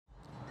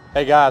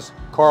Hey guys,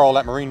 Carl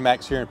at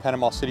MarineMax here in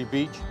Panama City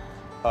Beach.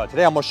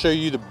 Today I'm going to show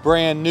you the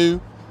brand new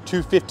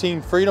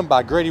 215 Freedom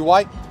by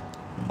Grady-White.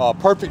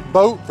 Perfect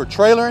boat for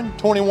trailering,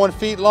 21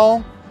 feet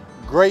long.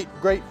 Great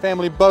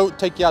family boat.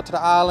 Take you out to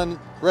the island,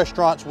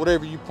 restaurants,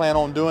 whatever you plan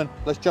on doing.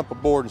 Let's jump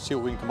aboard and see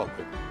what we can come up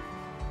with.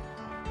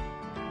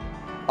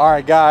 All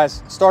right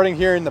guys, starting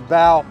here in the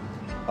bow.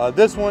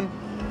 This one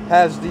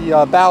has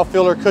the bow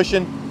filler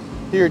cushion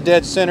here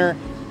dead center.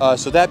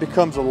 So that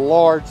becomes a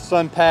large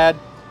sun pad.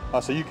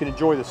 So you can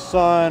enjoy the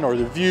sun or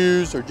the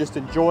views or just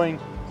enjoying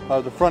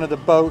the front of the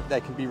boat.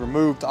 That can be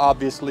removed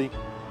obviously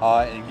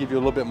and give you a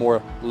little bit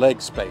more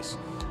leg space.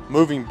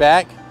 Moving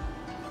back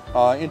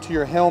into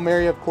your helm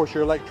area, of course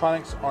your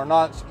electronics are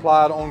not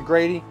supplied on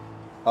Grady.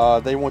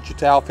 They want you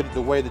to outfit it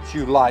the way that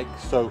you like.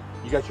 So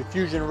you got your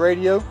fusion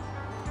radio,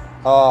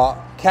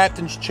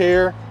 captain's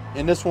chair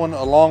in this one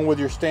along with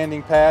your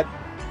standing pad,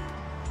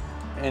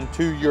 and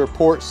to your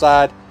port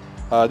side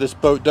this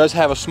boat does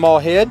have a small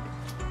head.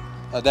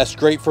 That's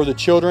great for the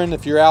children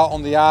if you're out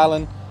on the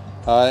island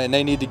and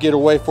they need to get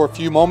away for a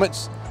few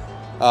moments.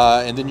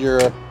 And then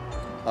your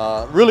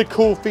really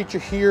cool feature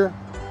here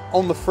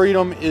on the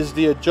Freedom is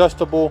the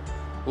adjustable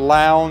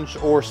lounge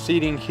or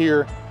seating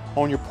here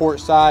on your port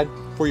side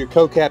for your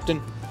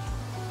co-captain.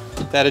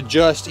 That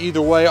adjusts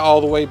either way,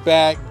 all the way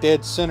back,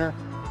 dead center,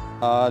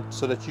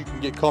 so that you can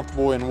get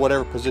comfortable in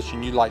whatever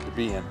position you like to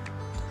be in.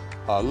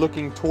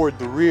 Looking toward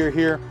the rear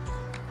here,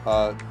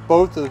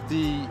 both of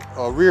the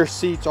rear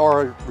seats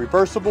are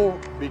reversible,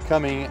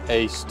 becoming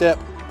a step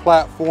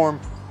platform,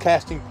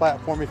 casting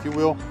platform if you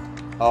will,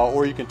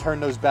 or you can turn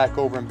those back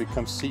over and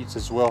become seats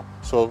as well,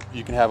 so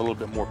you can have a little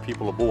bit more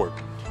people aboard.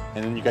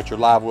 And then you got your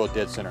live well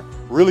dead center.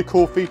 Really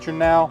cool feature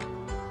now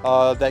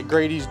that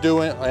Grady's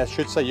doing, I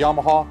should say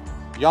Yamaha.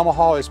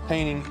 Yamaha is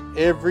painting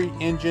every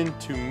engine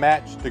to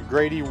match the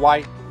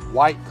Grady-White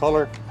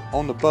color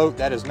on the boat.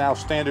 That is now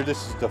standard.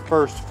 This is the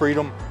first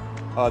Freedom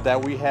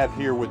that we have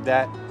here with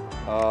that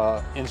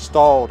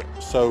installed.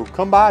 So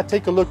come by,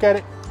 take a look at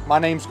it. My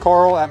name's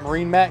Carl at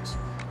MarineMax.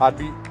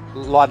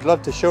 I'd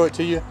love to show it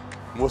to you,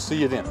 and we'll see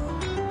you then.